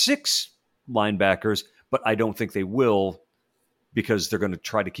 6 linebackers, but I don't think they will because they're going to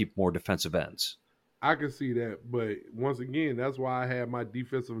try to keep more defensive ends. I can see that, but once again, that's why I had my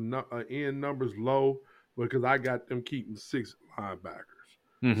defensive end numbers low, because I got them keeping 6 linebackers.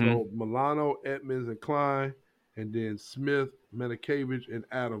 Mm-hmm. So Milano, Edmonds, and Klein, and then Smith, Menikavich, and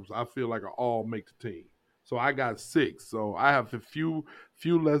Adams, I feel like are all make the team. So I got 6. So I have a few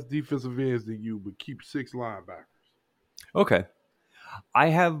less defensive ends than you, but keep 6 linebackers. Okay. I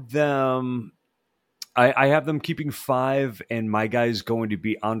have them keeping 5, and my guy's going to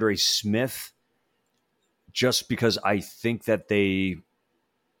be Andre Smith, just because I think that they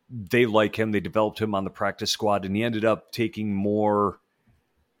like him. They developed him on the practice squad, and he ended up taking more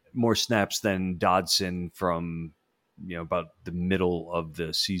snaps than Dodson from about the middle of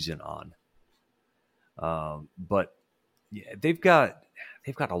the season on. But yeah, they've got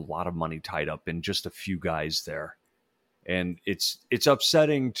a lot of money tied up in just a few guys there, and it's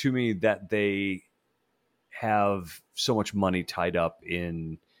upsetting to me that they have so much money tied up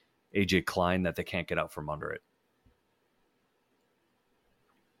in AJ Klein that they can't get out from under it.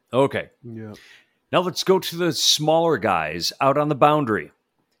 Okay. Yeah. Now let's go to the smaller guys out on the boundary.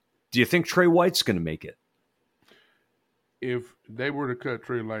 Do you think Trey White's going to make it? If they were to cut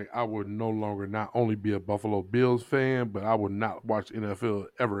Trey White, I would no longer not only be a Buffalo Bills fan, but I would not watch NFL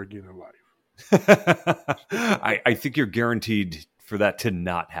ever again in life. I think you're guaranteed for that to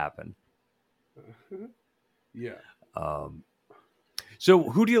not happen. Yeah. So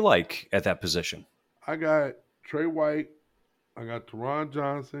who do you like at that position? I got Trey White. I got Teron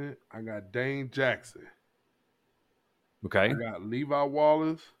Johnson. I got Dane Jackson. Okay. I got Levi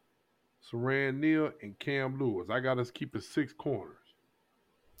Wallace, Saran Neal, and Cam Lewis. I got us keeping 6 corners.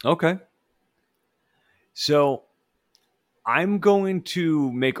 Okay. So I'm going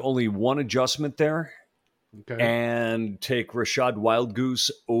to make only one adjustment there. Okay. And take Rashad Wildgoose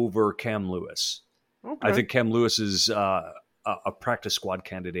over Cam Lewis. Okay. I think Cam Lewis is a practice squad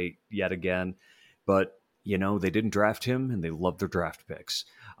candidate yet again, but they didn't draft him, and they love their draft picks.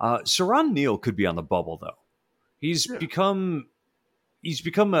 Saran Neal could be on the bubble, though. He's become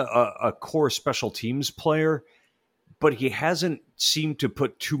a core special teams player, but he hasn't seemed to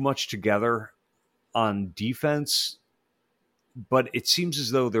put too much together on defense. But it seems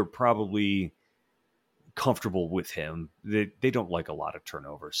as though they're probably comfortable with him. They don't like a lot of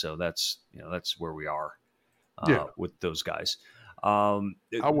turnover, so that's where we are with those guys. I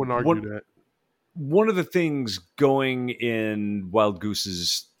wouldn't argue that. One of the things going in Wild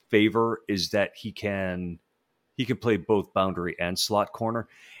Goose's favor is that he can play both boundary and slot corner,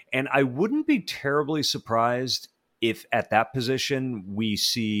 and I wouldn't be terribly surprised if at that position we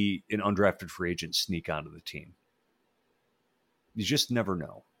see an undrafted free agent sneak onto the team. You just never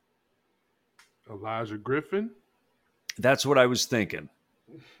know. Elijah Griffin? That's what I was thinking.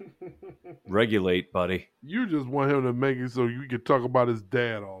 Regulate, buddy. You just want him to make it so you can talk about his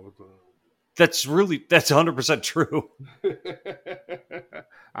dad all the time. That's 100% true.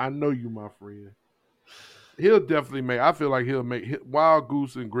 I know you, my friend. He'll definitely make. I feel like he'll make. Wild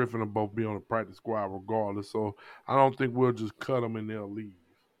Goose and Griffin will both be on the practice squad regardless. So I don't think we'll just cut them and they'll leave.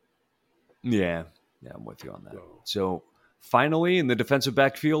 Yeah, I'm with you on that. So finally, in the defensive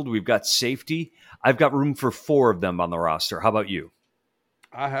backfield, we've got safety. I've got room for 4 of them on the roster. How about you?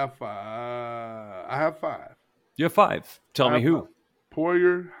 I have 5. You have 5. Tell me who. 5.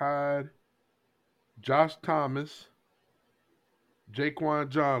 Poyer, Hyde, Josh Thomas, Jaquan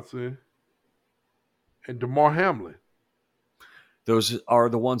Johnson, and DeMar Hamlin. Those are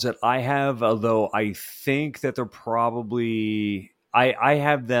the ones that I have, although I think that they're probably... I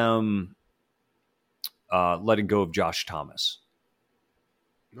have them letting go of Josh Thomas.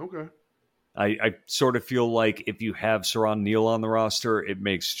 Okay. I sort of feel like if you have Saran Neal on the roster, it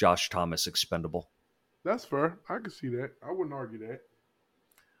makes Josh Thomas expendable. That's fair. I can see that. I wouldn't argue that.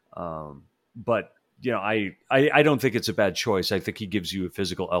 But, I don't think it's a bad choice. I think he gives you a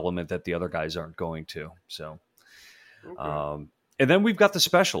physical element that the other guys aren't going to. So, okay. And then we've got the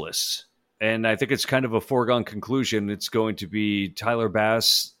specialists. And I think it's kind of a foregone conclusion. It's going to be Tyler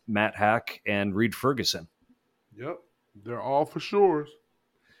Bass, Matt Hack, and Reed Ferguson. Yep. They're all for sure.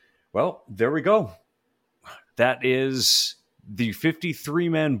 Well, there we go. That is the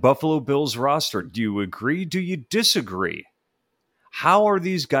 53-man Buffalo Bills roster. Do you agree? Do you disagree? How are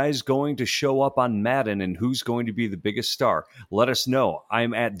these guys going to show up on Madden, and who's going to be the biggest star? Let us know.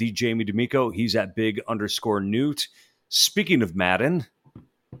 I'm at the Jamie D'Amico. He's at big_Newt. Speaking of Madden,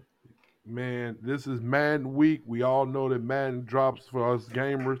 Man, this is Madden week. We all know that Madden drops for us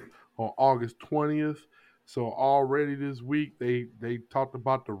gamers on August 20th. So already this week they talked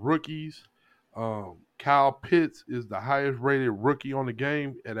about the rookies. Kyle Pitts is the highest rated rookie on the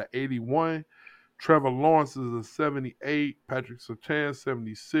game at an 81. Trevor Lawrence is a 78. Patrick Surtain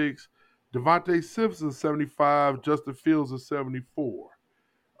 76. Devontae Simpson 75. Justin Fields is 74.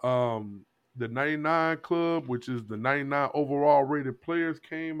 The 99 Club, which is the 99 overall rated players,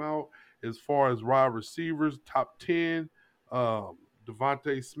 came out as far as wide receivers, top 10.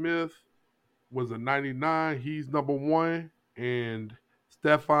 Devontae Smith was a 99. He's number one. And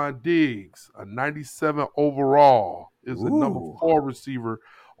Stephon Diggs, a 97 overall, is the number 4 receiver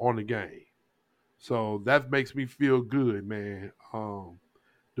on the game. So that makes me feel good, man.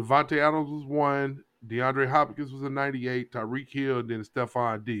 Devontae Adams was 1. DeAndre Hopkins was a 98. Tyreek Hill, and then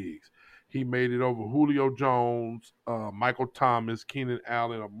Stephon Diggs. He made it over Julio Jones, Michael Thomas, Keenan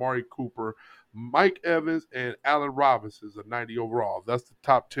Allen, Amari Cooper, Mike Evans, and Allen Robinson is a 90 overall. That's the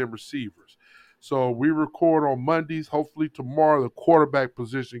top 10 receivers. So we record on Mondays. Hopefully tomorrow the quarterback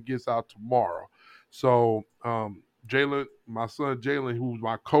position gets out tomorrow. So Jalen, my son Jalen, who's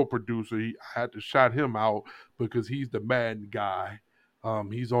my co-producer, I had to shout him out because he's the Madden guy.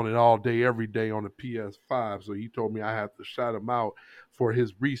 He's on it all day, every day on the PS5. So he told me I have to shout him out for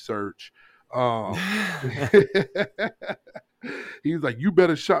his research. He's like, you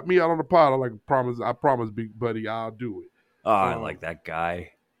better shout me out on the pod. I'm like, I promise, big buddy, I'll do it. Oh, I like that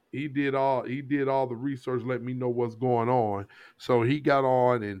guy. He did all the research, let me know what's going on. So he got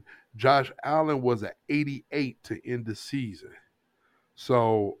on, and Josh Allen was at 88 to end the season.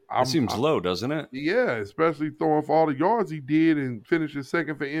 So that seems low, doesn't it? Yeah, especially throwing for all the yards he did and finishing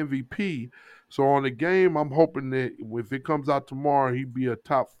second for MVP. So on the game, I'm hoping that if it comes out tomorrow, he'd be a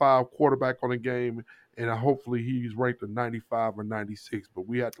top 5 quarterback on the game, and hopefully he's ranked a 95 or 96. But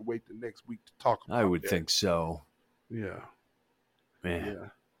we have to wait the next week to talk about that. I would think so. Yeah. Man. Yeah.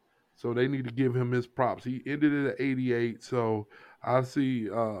 So they need to give him his props. He ended it at 88, so I see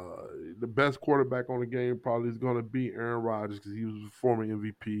the best quarterback on the game probably is going to be Aaron Rodgers because he was a former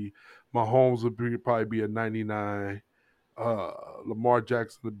MVP. Mahomes would probably be a 99. Lamar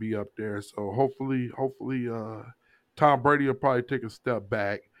Jackson would be up there. So hopefully, Tom Brady will probably take a step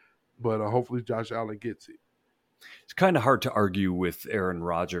back, but hopefully Josh Allen gets it. It's kind of hard to argue with Aaron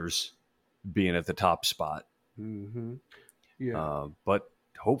Rodgers being at the top spot. Mm-hmm. Yeah, but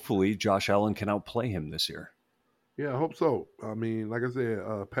hopefully Josh Allen can outplay him this year. Yeah, I hope so. I mean, like I said,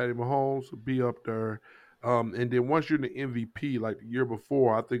 Patty Mahomes will be up there. And then once you're the MVP, like the year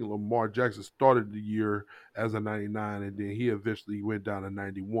before, I think Lamar Jackson started the year as a 99, and then he eventually went down to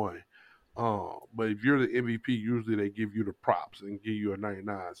 91. But if you're the MVP, usually they give you the props and give you a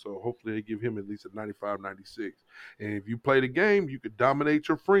 99. So hopefully they give him at least a 95, 96. And if you play the game, you could dominate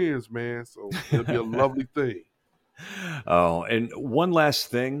your friends, man. So it'll be a lovely thing. Oh, and one last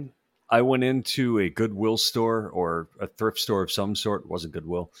thing. I went into a Goodwill store or a thrift store of some sort. It wasn't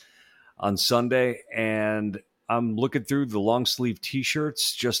Goodwill on Sunday, and I'm looking through the long sleeve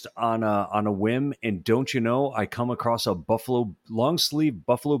T-shirts just on a whim. And don't you know, I come across a long sleeve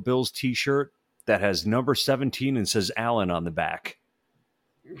Buffalo Bills T-shirt that has number 17 and says Allen on the back.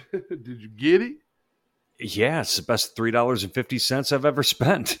 Did you get it? Yeah, it's the best $3.50 I've ever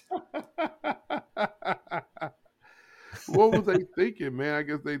spent. What was they thinking, man? I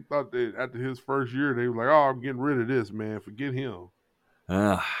guess they thought that after his first year, they were like, oh, I'm getting rid of this, man. Forget him.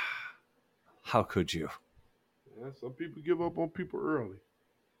 How could you? Yeah, some people give up on people early.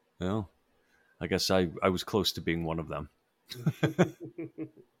 Well, I guess I was close to being one of them.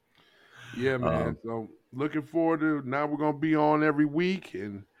 Yeah, man. So looking forward to now we're going to be on every week,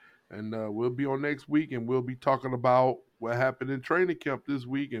 and we'll be on next week, and we'll be talking about what happened in training camp this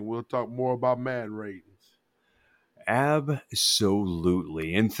week, and we'll talk more about Madden ratings.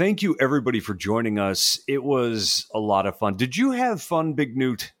 Absolutely. And thank you, everybody, for joining us. It was a lot of fun. Did you have fun, Big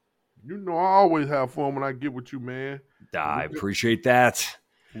Newt? You know I always have fun when I get with you, man. I appreciate that.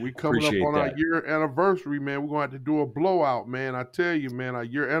 We coming up on our year anniversary, man. We're going to have to do a blowout, man. I tell you, man, our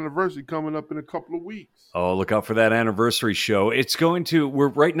year anniversary coming up in a couple of weeks. Oh, look out for that anniversary show. It's going to,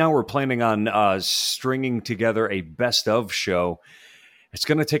 we're planning on stringing together a best of show. It's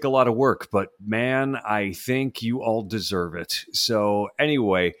going to take a lot of work, but man, I think you all deserve it. So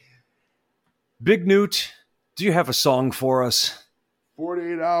anyway, Big Newt, do you have a song for us?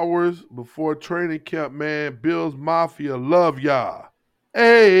 48 hours before training camp, man. Bills Mafia, love y'all.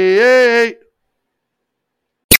 Hey, hey.